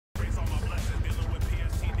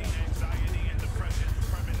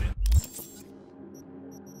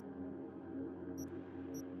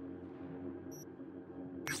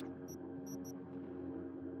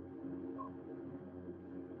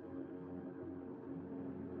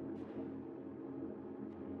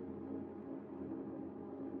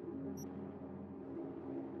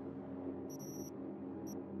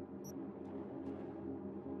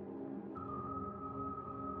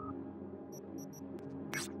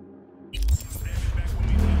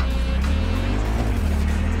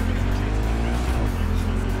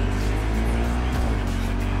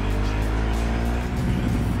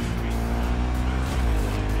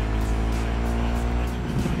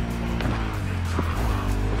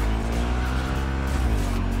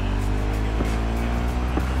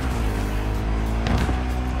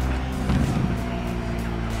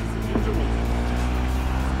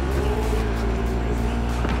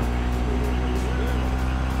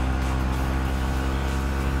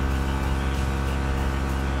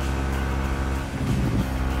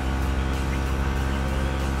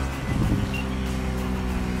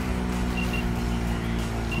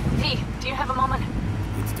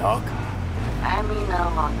talk? I mean,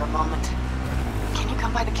 no longer moment. Can you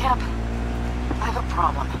come by the camp? I have a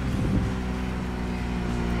problem.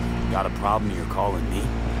 Got a problem you're calling me?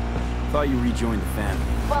 Thought you rejoined the family.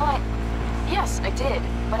 Well, yes, I did,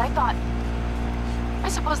 but I thought... I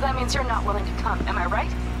suppose that means you're not willing to come, am I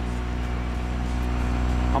right?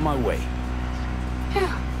 On my way. Phew,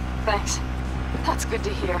 thanks. That's good to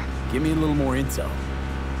hear. Give me a little more intel.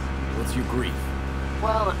 What's your grief?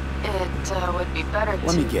 Well, it would be better to...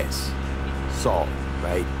 Let me guess. Saul,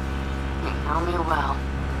 right? You know me well.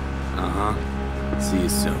 Uh-huh. See you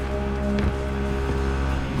soon.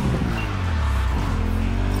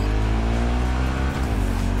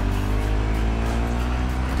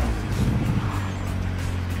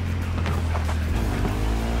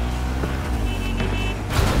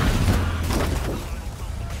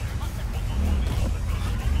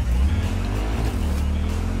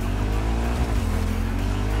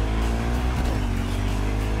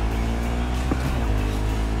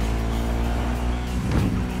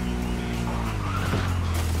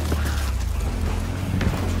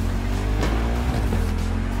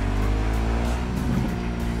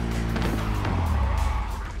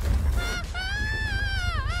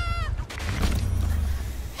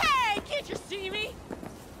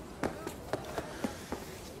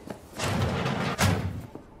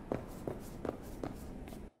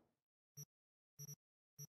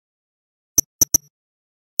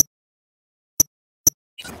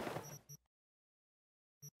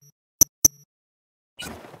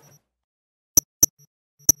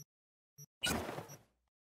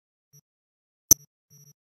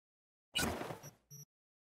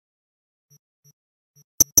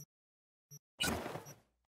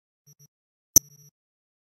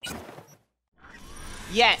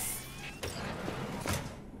 Yes.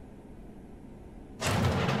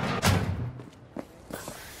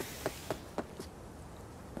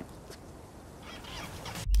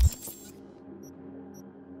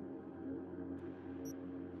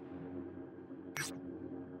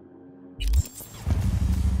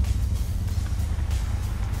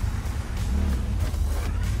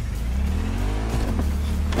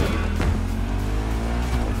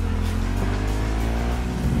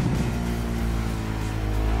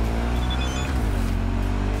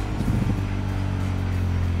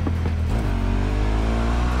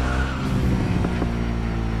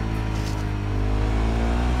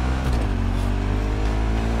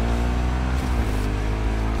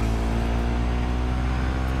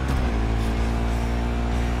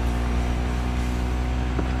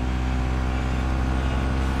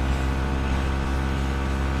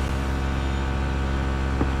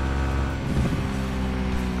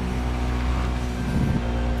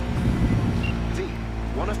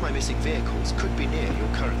 missing vehicles could be near your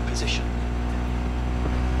current position.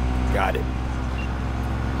 Got it.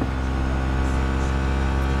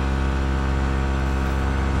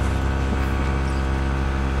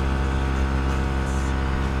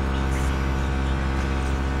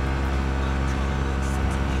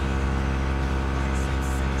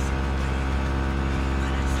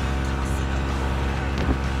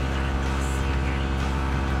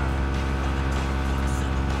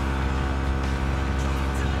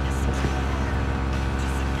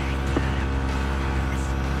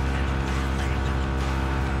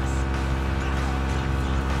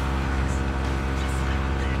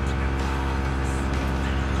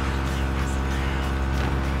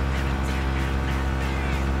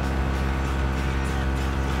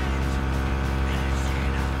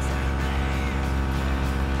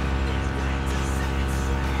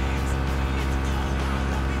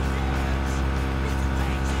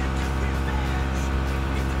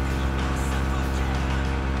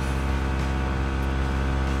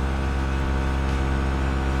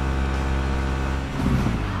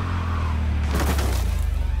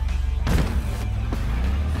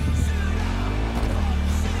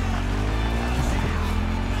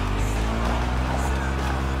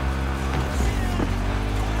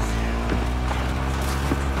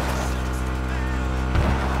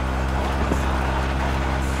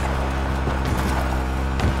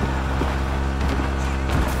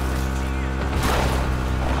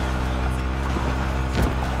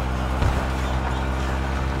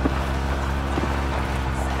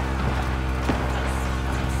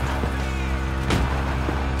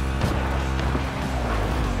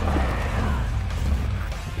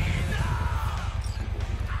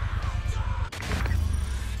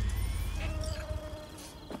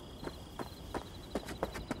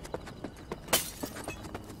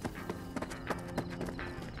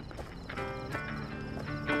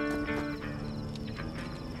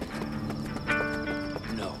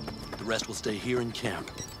 The rest will stay here in camp.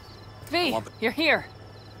 V, you're here.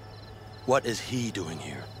 What is he doing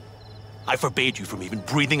here? I forbade you from even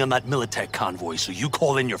breathing on that Militech convoy, so you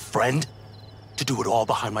call in your friend? To do it all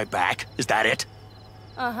behind my back? Is that it?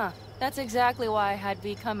 Uh-huh. That's exactly why I had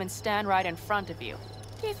V come and stand right in front of you.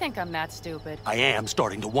 Do you think I'm that stupid? I am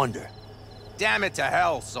starting to wonder. Damn it to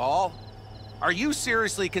hell, Saul. Are you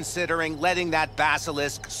seriously considering letting that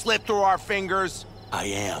basilisk slip through our fingers? I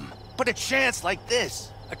am. But a chance like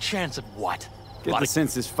this? A chance at what? Get the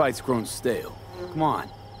sense this fight's grown stale. Come on,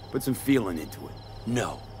 put some feeling into it.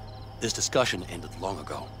 No. This discussion ended long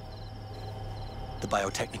ago. The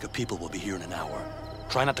Biotechnica people will be here in an hour.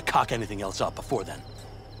 Try not to cock anything else up before then.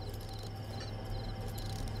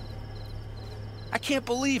 I can't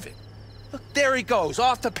believe it. Look, there he goes,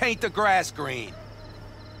 off to paint the grass green.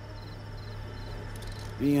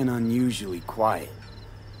 Being unusually quiet.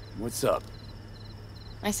 What's up?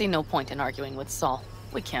 I see no point in arguing with Saul.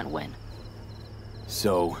 We can't win.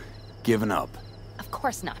 So, giving up? Of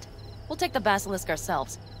course not. We'll take the basilisk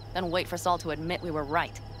ourselves, then wait for Saul to admit we were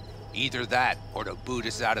right. Either that, or to boot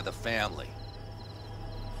us out of the family.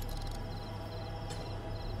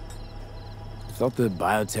 I thought the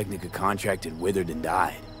Biotechnica contract had withered and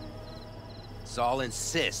died. Saul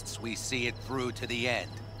insists we see it through to the end.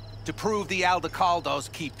 To prove the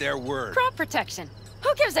Aldecaldos keep their word. Crop protection!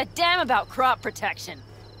 Who gives a damn about crop protection?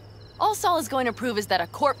 All Saul is going to prove is that a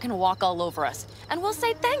corp can walk all over us, and we'll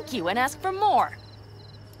say thank you and ask for more.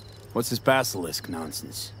 What's this basilisk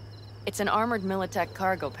nonsense? It's an armored Militech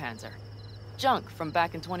cargo panzer. Junk from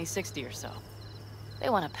back in 2060 or so. They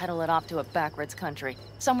want to peddle it off to a backwards country,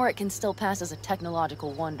 somewhere it can still pass as a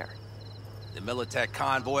technological wonder. The Militech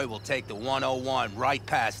convoy will take the 101 right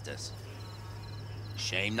past us.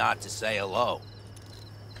 Shame not to say hello.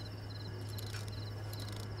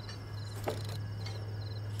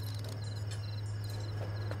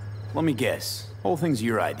 Let me guess. Whole thing's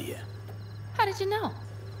your idea. How did you know?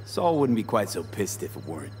 Saul wouldn't be quite so pissed if it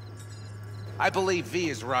weren't. I believe V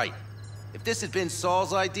is right. If this had been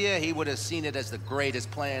Saul's idea, he would have seen it as the greatest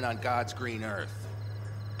plan on God's green earth.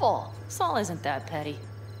 Bull. Saul isn't that petty.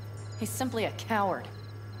 He's simply a coward.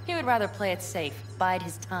 He would rather play it safe, bide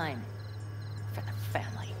his time. For the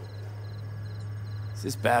family. Is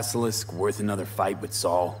this basilisk worth another fight with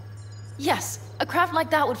Saul? Yes, a craft like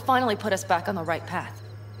that would finally put us back on the right path.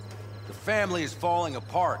 The family is falling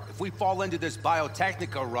apart. If we fall into this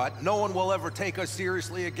Biotechnica rut, no one will ever take us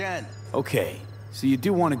seriously again. Okay, so you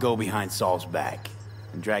do want to go behind Saul's back,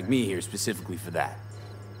 and drag me here specifically for that.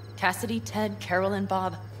 Cassidy, Ted, Carol, and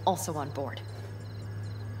Bob, also on board.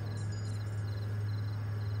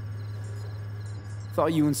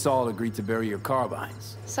 Thought you and Saul agreed to bury your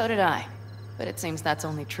carbines. So did I. But it seems that's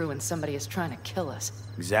only true when somebody is trying to kill us.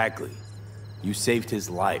 Exactly. You saved his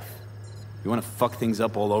life. You want to fuck things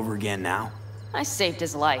up all over again now? I saved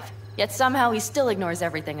his life, yet somehow he still ignores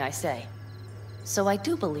everything I say. So I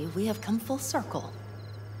do believe we have come full circle.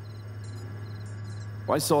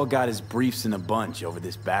 Why Saul got his briefs in a bunch over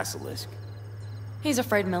this basilisk? He's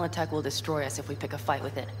afraid Militech will destroy us if we pick a fight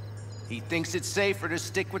with it. He thinks it's safer to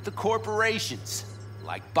stick with the corporations,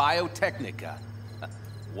 like Biotechnica.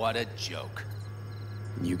 What a joke.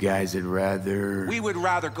 You guys would rather... We would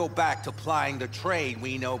rather go back to plying the trade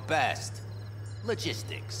we know best.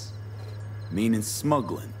 Logistics. Meaning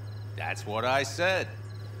smuggling. That's what I said.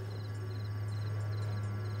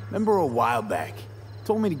 Remember a while back,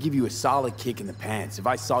 told me to give you a solid kick in the pants if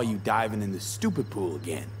I saw you diving in the stupid pool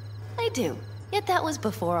again. I do. Yet that was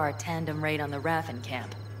before our tandem raid on the Raffen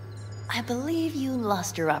camp. I believe you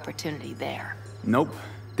lost your opportunity there. Nope.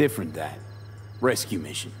 Different that. Rescue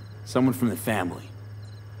mission. Someone from the family.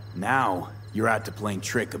 Now, you're out to plain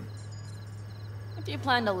trick 'em. If you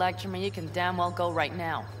plan to lecture me, you can damn well go right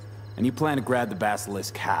now. And you plan to grab the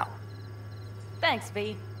basilisk how? Thanks,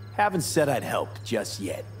 V. Haven't said I'd help just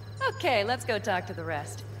yet. Okay, let's go talk to the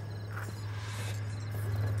rest.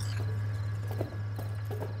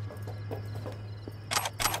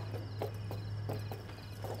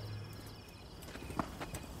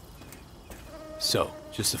 So,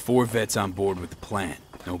 just the 4 vets on board with the plan.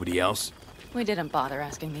 Nobody else? We didn't bother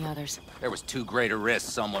asking the others. There was too great a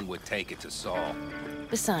risk someone would take it to Saul.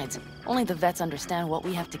 Besides, only the vets understand what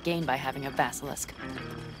we have to gain by having a basilisk.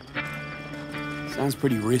 Sounds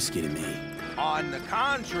pretty risky to me. On the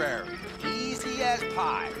contrary, easy as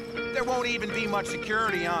pie. There won't even be much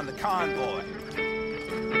security on the convoy.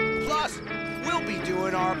 Plus, we'll be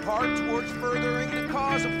doing our part towards furthering the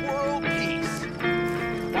cause of world peace.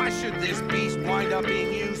 Why should this beast wind up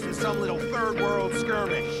being used in some little third world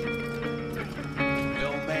skirmish?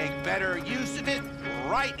 We'll make better use of it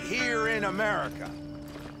right here in America.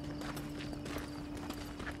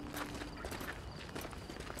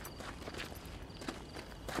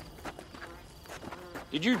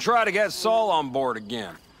 Did you try to get Saul on board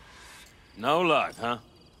again? No luck, huh?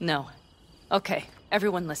 No. Okay,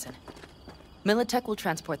 everyone listen. Militech will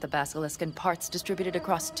transport the Basilisk in parts distributed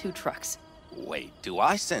across 2 trucks. Wait, do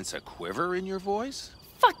I sense a quiver in your voice?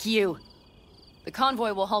 Fuck you! The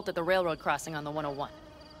convoy will halt at the railroad crossing on the 101.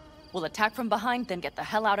 We'll attack from behind, then get the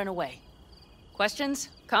hell out and away. Questions?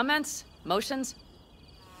 Comments? Motions?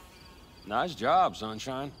 Nice job,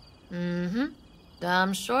 Sunshine. Mm-hmm.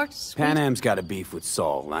 Damn short, sweet. Pan Am's got a beef with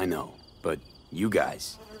Saul, I know. But you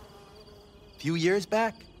guys... Few years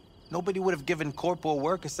back, nobody would have given corporal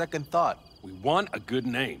work a second thought. We want a good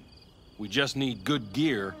name. We just need good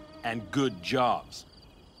gear and good jobs.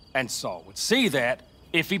 And Saul would see that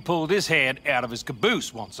if he pulled his head out of his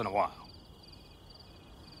caboose once in a while.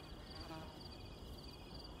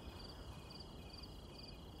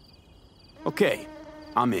 Okay,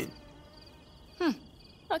 I'm in.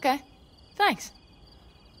 Okay. Thanks.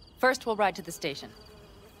 First, we'll ride to the station.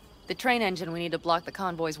 The train engine we need to block the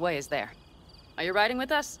convoy's way is there. Are you riding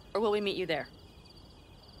with us, or will we meet you there?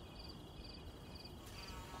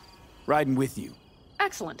 Riding with you.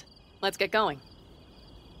 Excellent. Let's get going.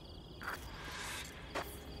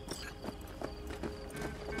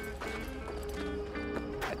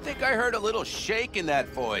 I think I heard a little shake in that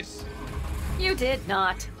voice. You did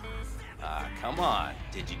not. Ah, come on.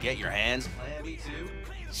 Did you get your hands clammy too?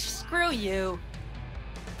 Screw you.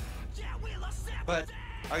 But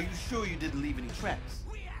are you sure you didn't leave any tracks?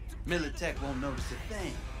 Militech won't notice a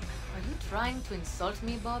thing. Are you trying to insult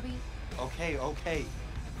me, Bobby? Okay, okay.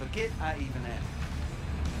 Forget I even asked.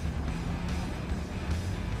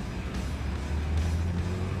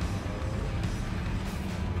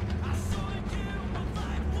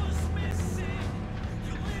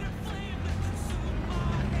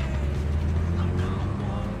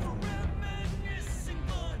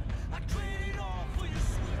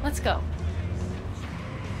 Let's go.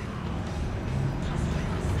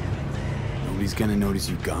 Nobody's gonna notice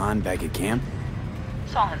you gone back at camp?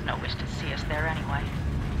 Saul has no wish to see us there anyway.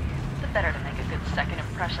 It's better to make a good second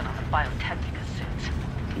impression on the Biotechnica suits.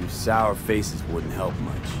 Your sour faces wouldn't help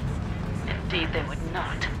much. Indeed, they would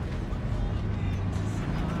not.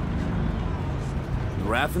 The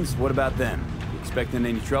Raffens, what about them? You expecting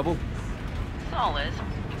any trouble? Saul is.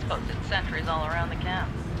 He's posted sentries all around the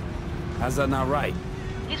camp. How's that not right?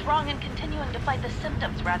 He's wrong in continuing to fight the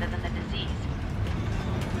symptoms rather than the disease.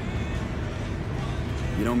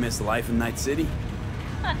 You don't miss life in Night City?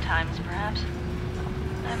 At times, perhaps.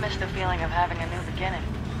 I miss the feeling of having a new beginning.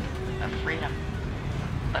 Of freedom.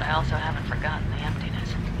 But I also haven't forgotten the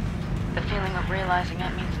emptiness. The feeling of realizing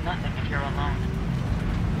it means nothing if you're alone.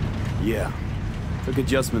 Yeah. Took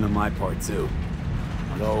adjustment on my part, too.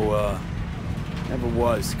 Though, never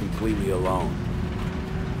was completely alone.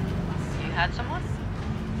 You had someone?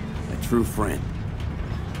 A true friend.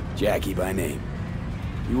 Jackie by name.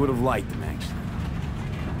 You would have liked him, actually.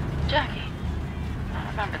 Jackie. I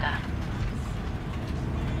remember that.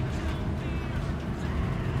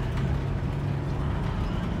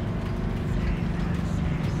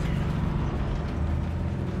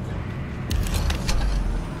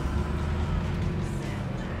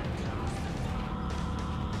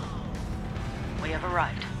 We have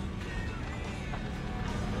arrived.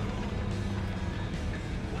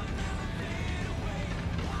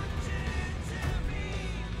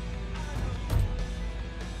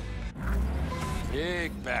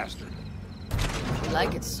 Big bastard. If you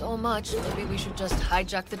like it so much, maybe we should just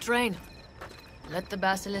hijack the train. Let the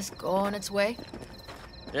Basilisk go on its way.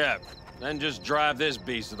 Yeah, then just drive this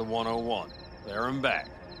beast to the 101. There and back.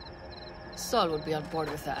 Saul would be on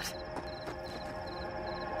board with that.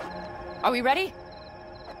 Are we ready?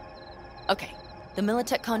 Okay. The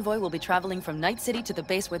Militech convoy will be traveling from Night City to the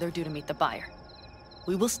base where they're due to meet the buyer.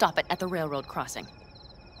 We will stop it at the railroad crossing.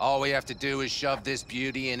 All we have to do is shove this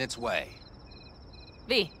beauty in its way.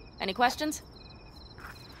 V, any questions?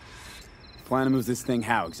 Plan to move this thing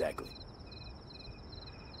how, exactly?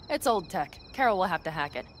 It's old tech. Carol will have to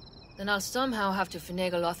hack it. Then I'll somehow have to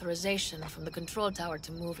finagle authorization from the control tower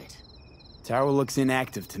to move it. Tower looks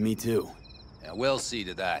inactive to me, too. Yeah, we'll see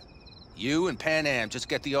to that. You and Pan Am just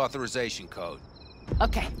get the authorization code.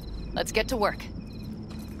 Okay, let's get to work.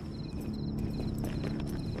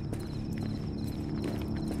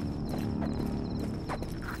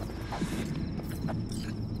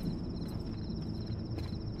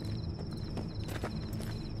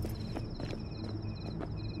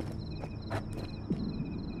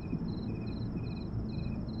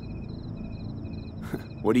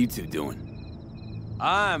 What are you two doing?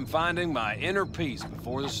 I'm finding my inner peace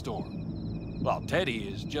before the storm, while Teddy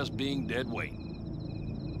is just being dead weight.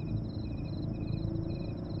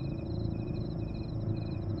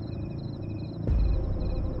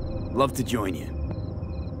 love to join you.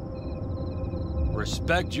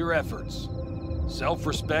 Respect your efforts.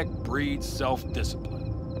 Self-respect breeds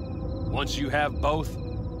self-discipline. Once you have both,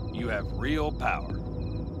 you have real power.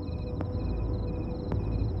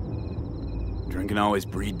 Drinking always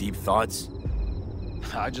breed deep thoughts?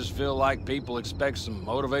 I just feel like people expect some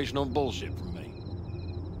motivational bullshit from me.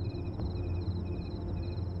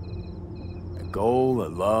 A goal, a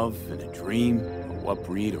love, and a dream are what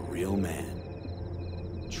breed a real man.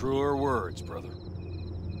 Truer words, brother.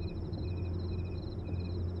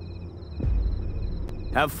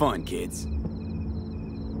 Have fun, kids.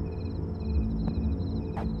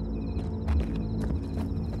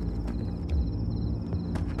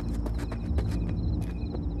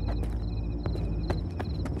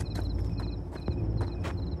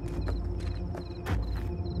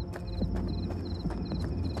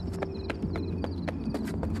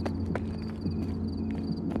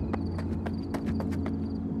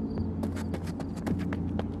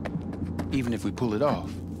 Even if we pull it off,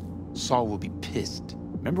 Saul will be pissed.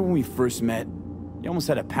 Remember when we first met? You almost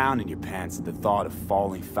had a pound in your pants at the thought of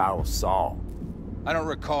falling foul of Saul. I don't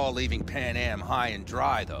recall leaving Pan Am high and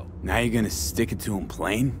dry, though. Now you're gonna stick it to him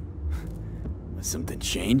plain? Will something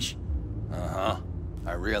change? Uh-huh.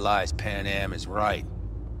 I realize Pan Am is right.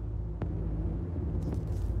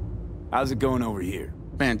 How's it going over here?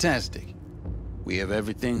 Fantastic. We have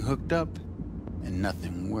everything hooked up, and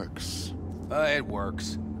nothing works. It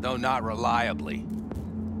works, though not reliably.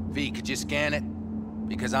 V, could you scan it?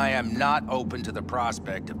 Because I am not open to the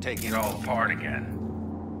prospect of taking it all apart again.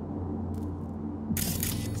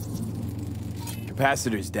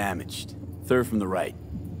 Capacitor's damaged. Third from the right.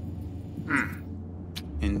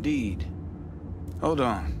 Indeed. Hold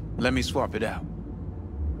on. Let me swap it out.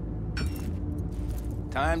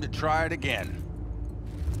 Time to try it again.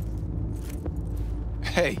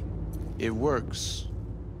 Hey, it works.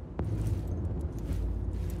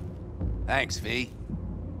 Thanks, V.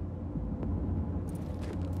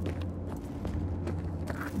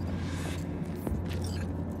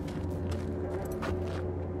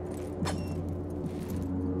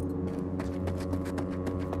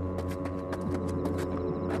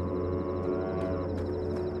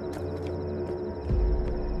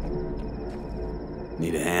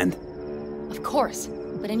 Need a hand? Of course.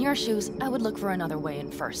 But in your shoes, I would look for another way in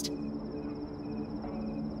first.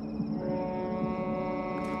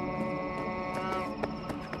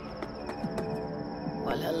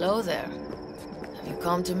 Well, hello there. Have you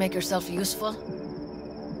come to make yourself useful?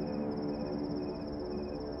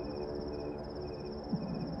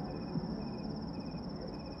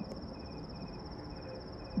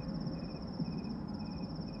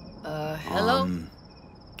 Hello?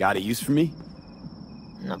 Got a use for me?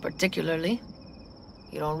 Not particularly.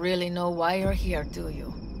 You don't really know why you're here, do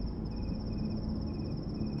you?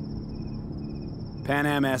 Pan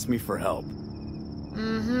Am asked me for help.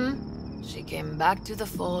 Mm-hmm. She came back to the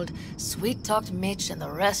fold, sweet-talked Mitch and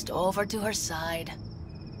the rest over to her side.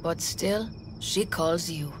 But still, she calls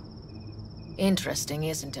you. Interesting,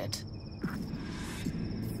 isn't it?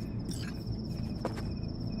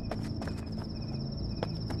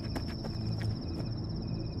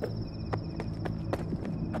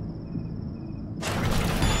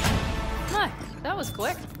 Hi, that was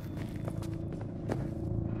quick.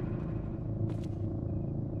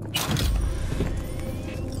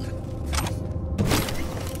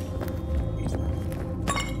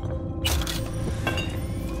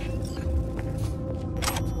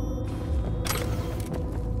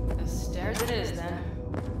 The stairs it is, then.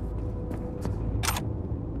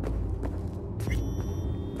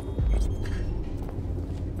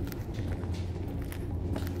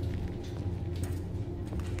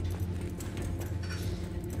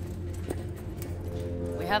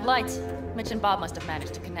 We have lights. Mitch and Bob must have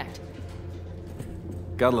managed to connect.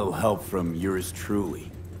 Got a little help from yours truly.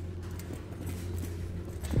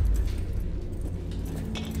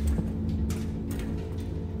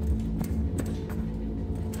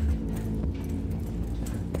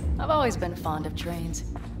 I've always been fond of trains.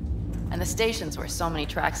 And the stations where so many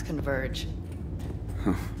tracks converge.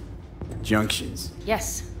 Junctions.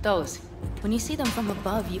 Yes, those. When you see them from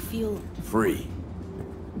above, you feel... Free.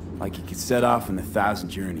 Like you could set off on 1,000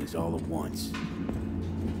 journeys all at once.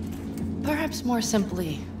 perhaps more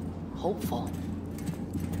simply, hopeful.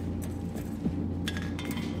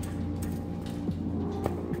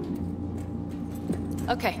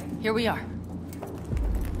 Okay, here we are.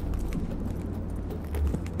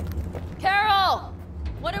 Carol!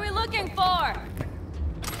 What are we looking for?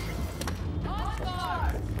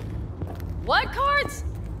 Cards! What cards?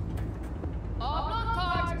 Oblong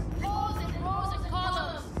cards, rows and rows of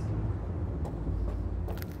columns.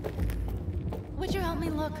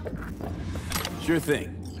 look? Sure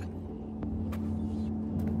thing.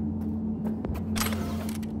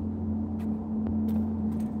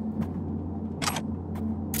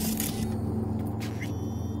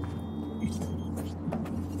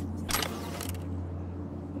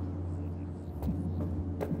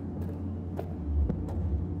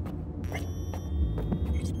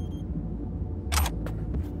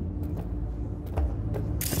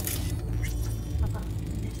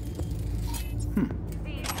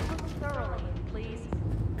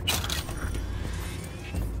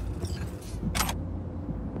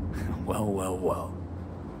 Well.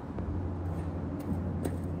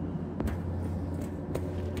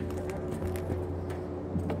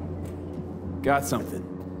 Got something.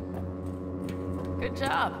 Good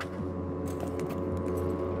job.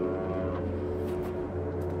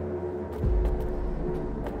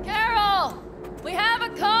 Carol! We have a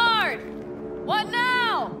card! What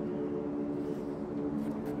now?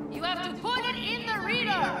 You have to put it in the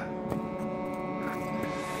reader!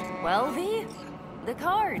 Well, V? The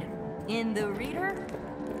card. In the reader?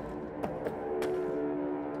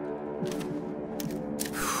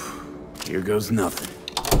 Here goes nothing.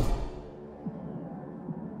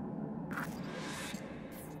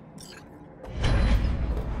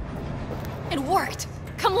 It worked!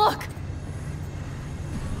 Come look!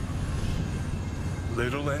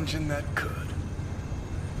 Little engine that could.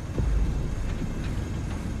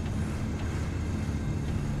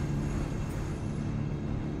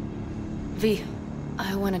 V,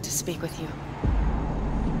 I wanted to speak with you.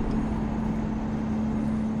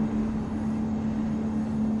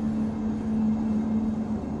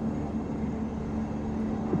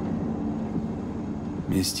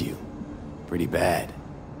 Missed you. Pretty bad.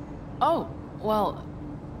 Oh, well,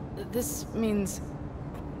 this means...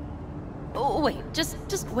 Oh, wait, just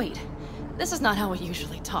wait. This is not how we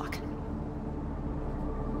usually talk.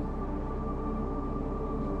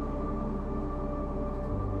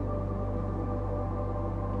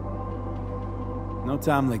 No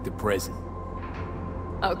time like the present.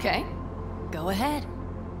 Okay, go ahead.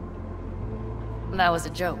 That was a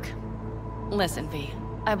joke. Listen, V,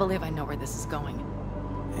 I believe I know where this is going.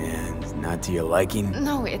 And not to your liking?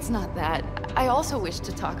 No, it's not that. I also wish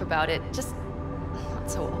to talk about it, just not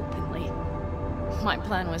so openly. My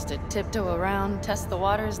plan was to tiptoe around, test the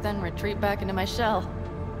waters, then retreat back into my shell.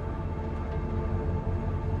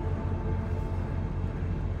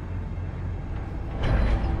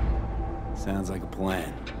 Sounds like a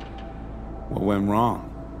plan. What went wrong?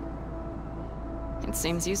 It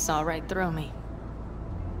seems you saw right through me.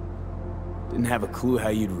 Didn't have a clue how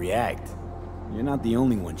you'd react. You're not the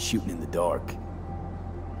only one shooting in the dark.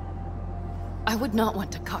 I would not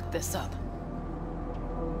want to cock this up.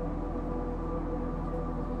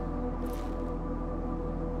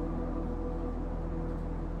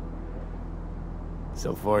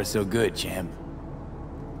 So far, so good, champ.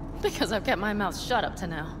 Because I've kept my mouth shut up to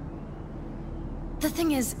now. The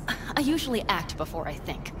thing is, I usually act before I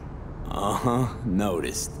think. Uh-huh,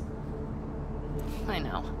 noticed. I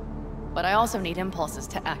know. But I also need impulses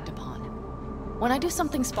to act upon. When I do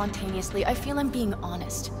something spontaneously, I feel I'm being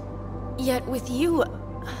honest. Yet with you,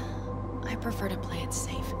 I prefer to play it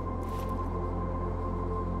safe.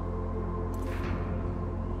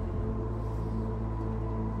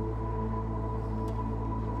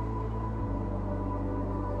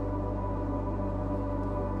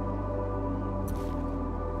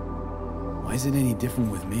 Why is it any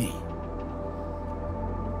different with me?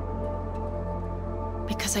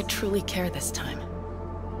 Because I truly care this time.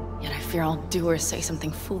 Yet I fear I'll do or say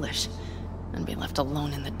something foolish, and be left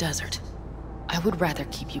alone in the desert. I would rather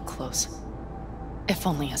keep you close. If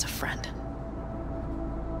only as a friend.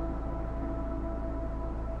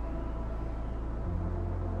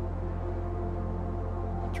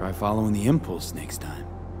 Try following the impulse next time.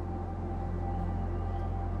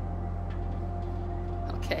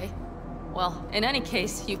 Okay. Well, in any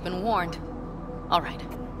case, you've been warned. All right,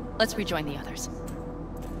 let's rejoin the others.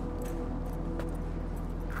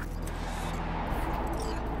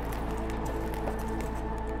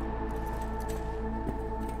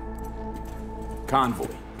 Convoy.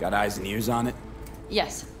 Got eyes and ears on it?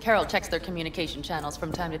 Yes, Carol checks their communication channels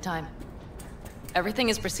from time to time. Everything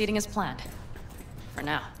is proceeding as planned. For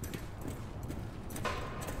now.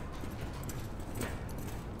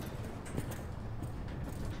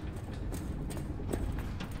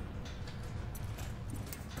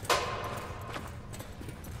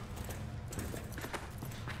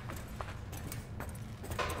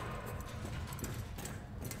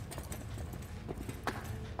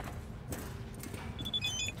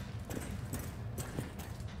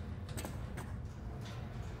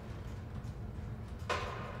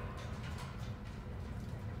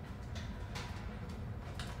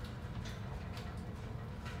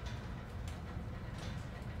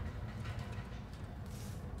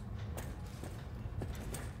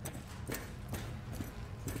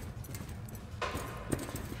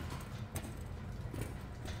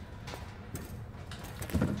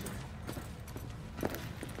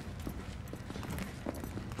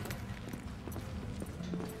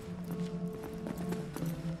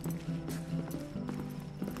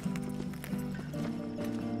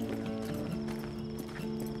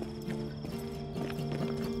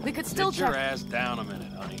 we could still Get your ass down a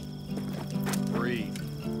minute, honey. Breathe.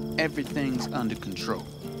 Everything's under control.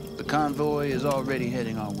 The convoy is already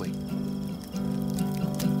heading our way.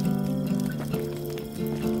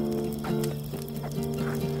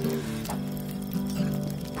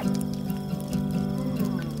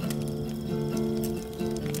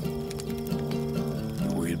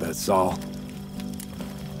 You worried about Saul?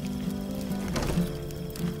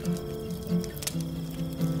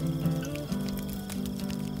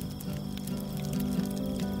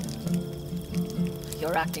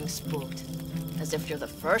 You're acting spooked. As if you're the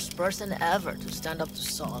first person ever to stand up to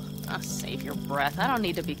Saul. Oh, save your breath. I don't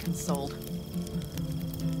need to be consoled.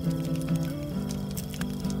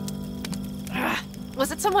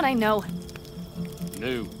 Was it someone I know?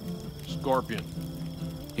 New. Scorpion.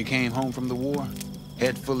 You came home from the war,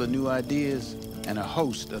 head full of new ideas, and a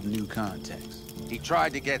host of new contacts. He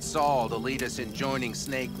tried to get Saul to lead us in joining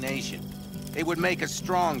Snake Nation. It would make us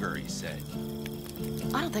stronger, he said.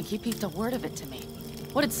 I don't think he peeped a word of it to me.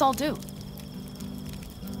 What did Saul do?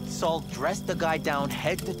 Saul dressed the guy down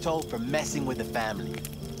head to toe for messing with the family.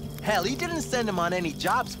 Hell, he didn't send him on any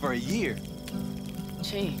jobs for a year.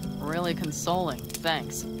 Gee, really consoling.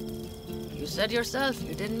 Thanks. You said yourself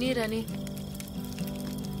you didn't need any.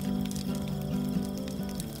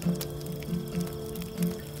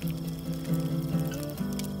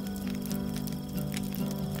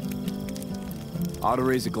 Ought to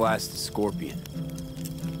raise a glass to Scorpion.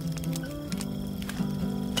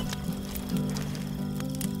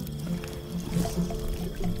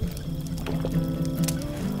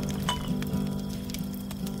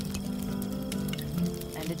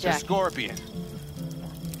 And a The jacket. Scorpion.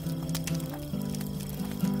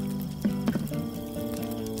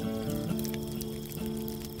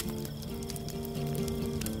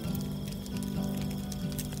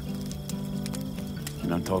 You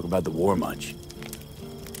don't talk about the war much.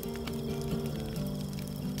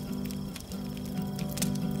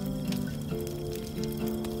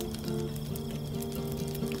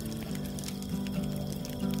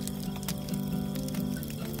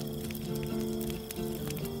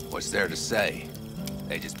 What's there to say?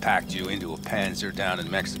 They just packed you into a Panzer down in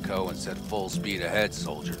Mexico and said full speed ahead,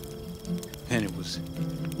 soldier. And it was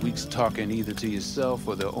weeks talking either to yourself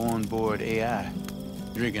or the onboard AI,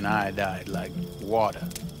 drinking iodide like water,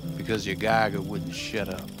 because your Geiger wouldn't shut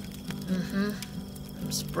up. Mm-hmm.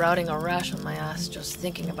 I'm sprouting a rash on my ass just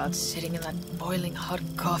thinking about sitting in that boiling hot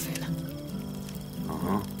coffin.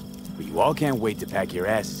 Uh-huh. But you all can't wait to pack your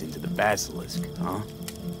asses into the Basilisk, huh?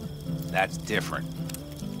 That's different.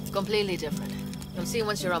 Completely different. You'll see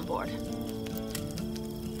once you're on board.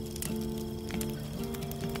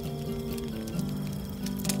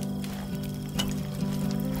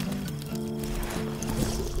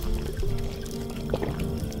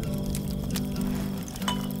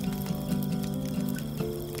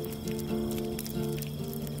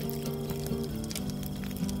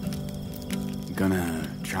 I'm gonna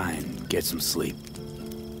try and get some sleep.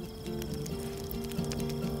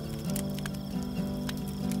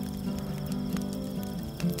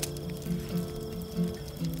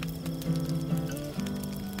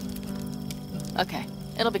 Okay.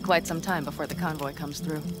 It'll be quite some time before the convoy comes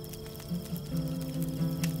through.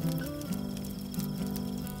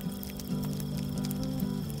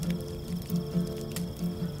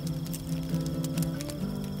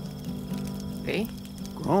 V?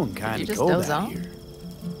 Grown kind you of just cold doze out off? here.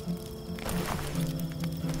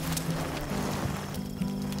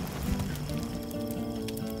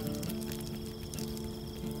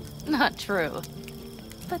 Not true.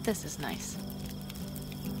 But this is nice.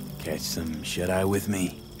 Catch some shut-eye with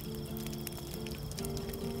me?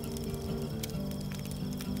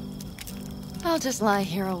 I'll just lie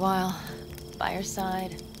here a while, by your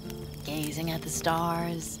side, gazing at the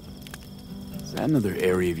stars. Is that another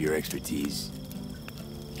area of your expertise?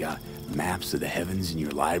 You got maps of the heavens in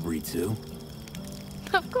your library, too?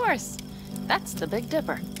 Of course. That's the Big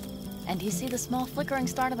Dipper. And you see the small flickering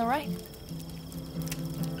star to the right?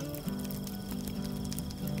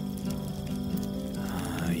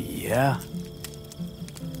 Yeah.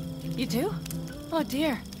 You do? Oh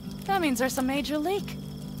dear. That means there's a major leak.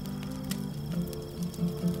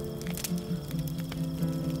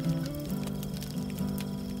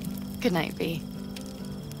 Good night, V.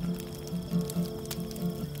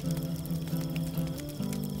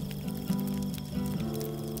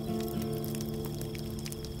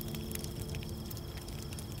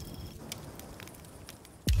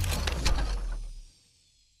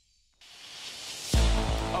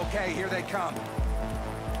 Okay, here they come.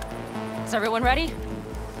 Is everyone ready?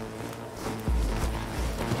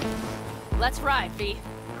 Let's ride, V.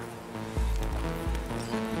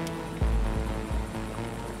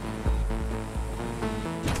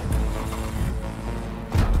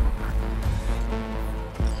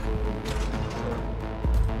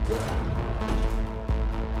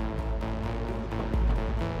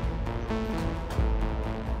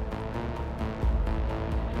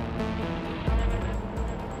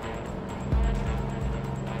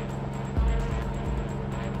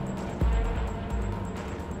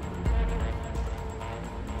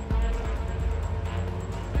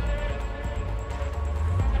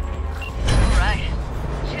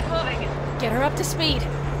 Get her up to speed.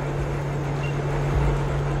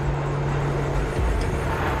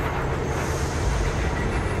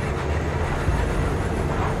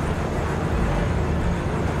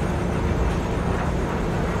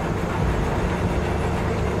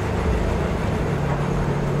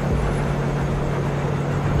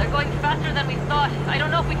 They're going faster than we thought. I don't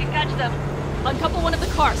know if we can catch them. Uncouple one of the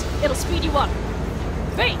cars. It'll speed you up.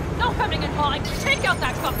 Vane, no hemming and hawing. Take out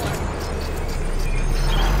that coupler.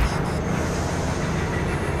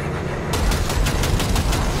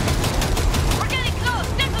 We're getting close.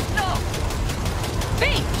 Get them slow.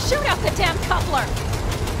 Vane, shoot out the damn coupler.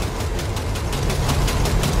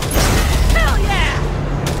 Hell yeah!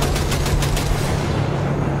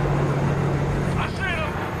 I see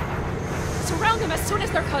them! Surround them as soon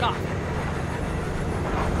as they're cut off.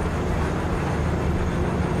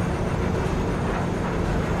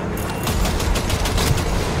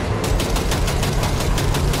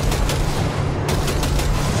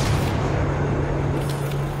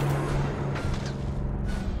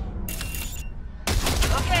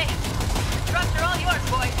 Okay. Trucks are all yours,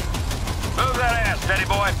 boys. Move that ass, steady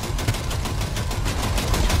boy.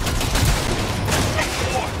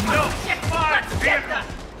 No! Get fired! Vehicle!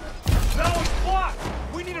 No, it's blocked!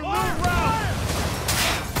 We need a new route!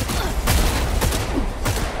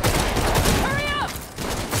 Hurry up!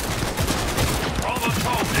 We're almost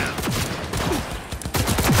home now.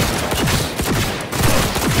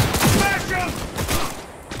 Smash him!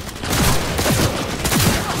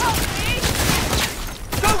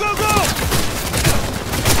 Go, go, go!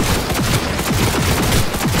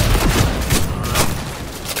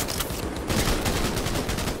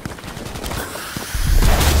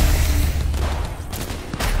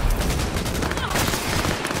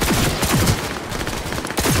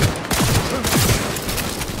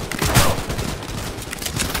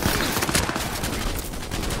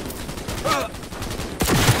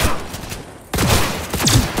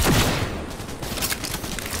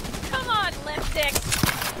 Come on, lipstick!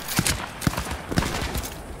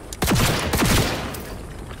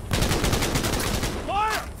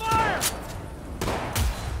 Fire! Fire!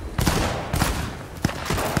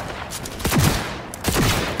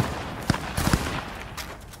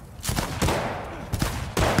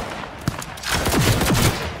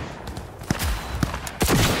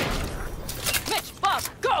 Mitch, Bob,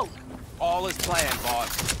 go! All is planned,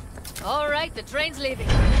 boss. All right, the train's leaving.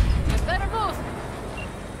 You better move.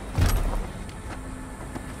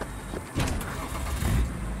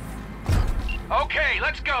 Okay,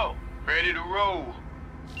 let's go. Ready to roll.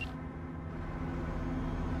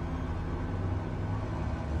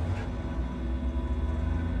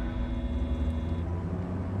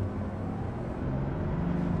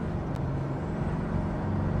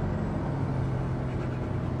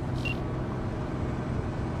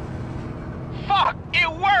 Fuck! It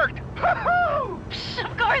worked!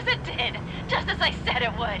 Of course it did. Just as I said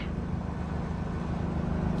it would.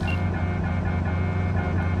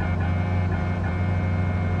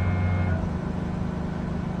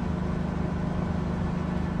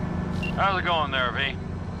 How's it going there, V?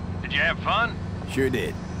 Did you have fun? Sure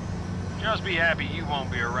did. Just be happy you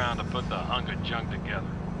won't be around to put the hunk of junk together.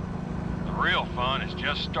 The real fun is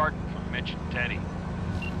just starting for Mitch and Teddy.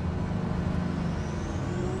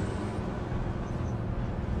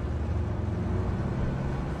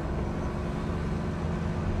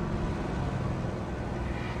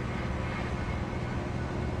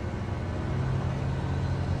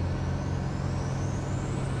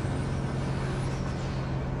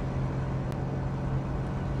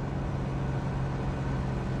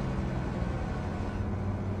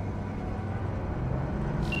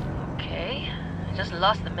 I just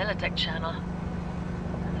lost the Militech channel.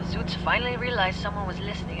 The suits finally realized someone was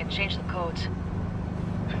listening and changed the codes.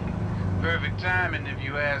 Perfect timing, if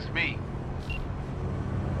you ask me.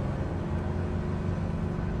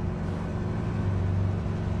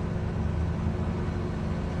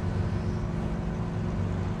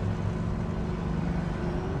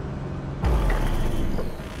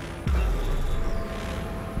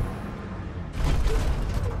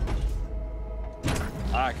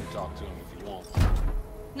 I can talk to him if you want.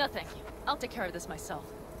 No, thank you. I'll take care of this myself.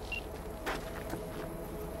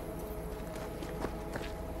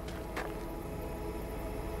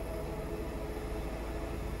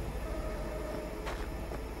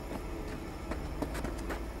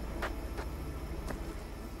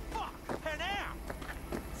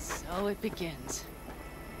 So it begins.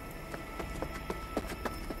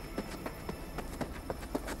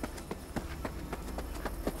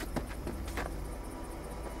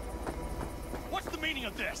 What's the meaning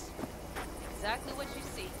of this? Exactly what you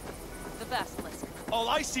see. The basilisk. All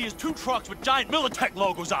I see is 2 trucks with giant Militech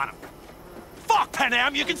logos on them. Fuck,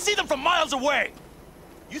 Panam, you can see them from miles away!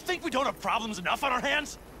 You think we don't have problems enough on our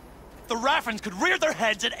hands? The Raffens could rear their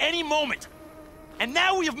heads at any moment. And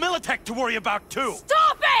now we have Militech to worry about, too.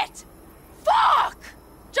 Stop it! Fuck!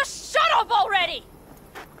 Just shut up already!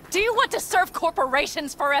 Do you want to serve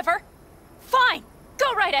corporations forever? Fine,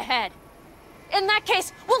 go right ahead. In that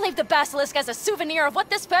case, we'll leave the Basilisk as a souvenir of what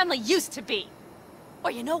this family used to be.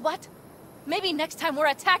 Or you know what? Maybe next time we're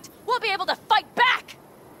attacked, we'll be able to fight back!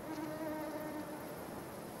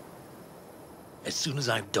 As soon as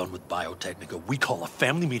I'm done with Biotechnica, we call a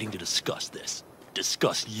family meeting to discuss this.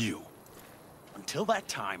 Discuss you. Until that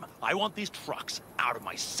time, I want these trucks out of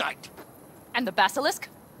my sight. And the Basilisk?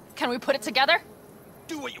 Can we put it together?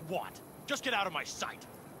 Do what you want. Just get out of my sight.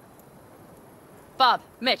 Bob,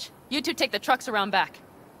 Mitch, you two take the trucks around back.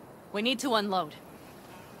 We need to unload.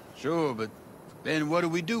 Sure, but then what do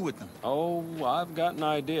we do with them? Oh, I've got an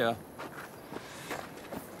idea.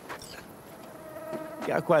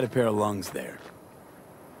 Got quite a pair of lungs there.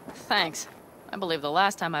 Thanks. I believe the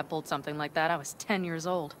last time I pulled something like that, I was 10 years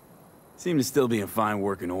old. Seem to still be in fine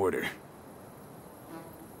working order.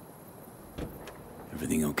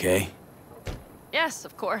 Everything okay? Yes,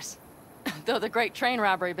 of course. Though the great train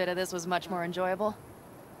robbery bit of this was much more enjoyable.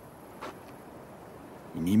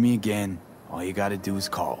 You need me again, all you gotta do is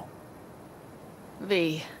call.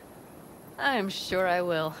 V. I'm sure I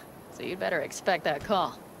will. So you'd better expect that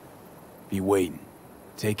call. Be waiting.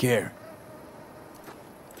 Take care.